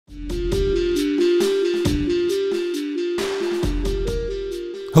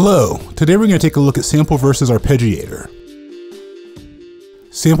Hello, today we're going to take a look at SampleVerse's Arpeggiator.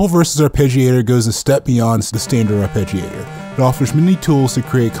 SampleVerse's Arpeggiator goes a step beyond the standard Arpeggiator. It offers many tools to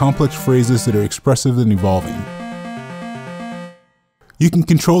create complex phrases that are expressive and evolving. You can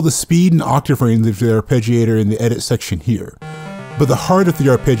control the speed and octave range of the Arpeggiator in the edit section here, but the heart of the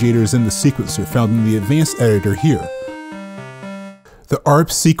Arpeggiator is in the sequencer found in the advanced editor here. The Arp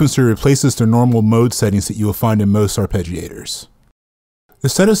Sequencer replaces the normal mode settings that you will find in most arpeggiators.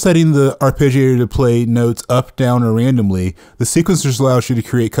 Instead of setting the arpeggiator to play notes up, down, or randomly, the sequencer allows you to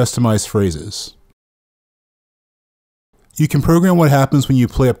create customized phrases. You can program what happens when you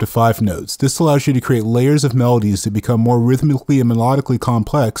play up to 5 notes. This allows you to create layers of melodies that become more rhythmically and melodically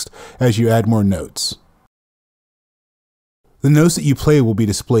complex as you add more notes. The notes that you play will be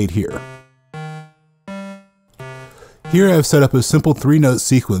displayed here. Here I have set up a simple 3-note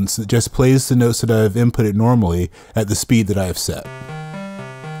sequence that just plays the notes that I have inputted normally at the speed that I have set.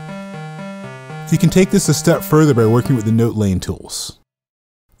 You can take this a step further by working with the note lane tools.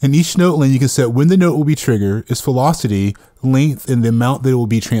 In each note lane you can set when the note will be triggered, its velocity, length, and the amount that it will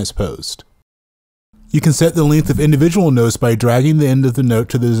be transposed. You can set the length of individual notes by dragging the end of the note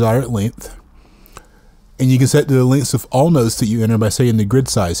to the desired length, and you can set the lengths of all notes that you enter by setting the grid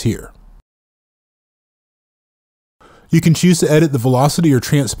size here. You can choose to edit the velocity or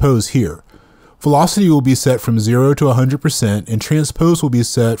transpose here. Velocity will be set from 0 to 100%, and transpose will be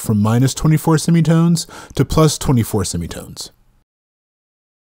set from -24 semitones to +24 semitones.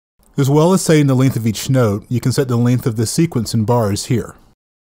 As well as setting the length of each note, you can set the length of the sequence in bars here.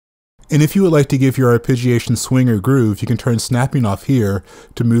 And if you would like to give your arpeggiation swing or groove, you can turn snapping off here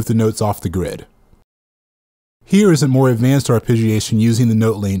to move the notes off the grid. Here is a more advanced arpeggiation using the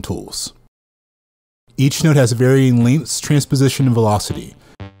note lane tools. Each note has varying lengths, transposition, and velocity.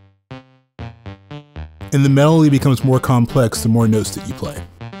 And the melody becomes more complex the more notes that you play.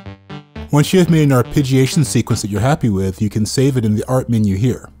 Once you have made an arpeggiation sequence that you're happy with, you can save it in the Art menu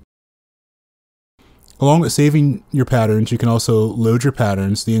here. Along with saving your patterns, you can also load your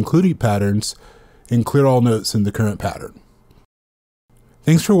patterns, the included patterns, and clear all notes in the current pattern.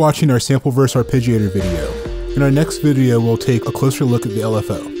 Thanks for watching our SampleVerse Arpeggiator video. In our next video, we'll take a closer look at the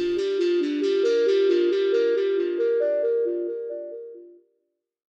LFO.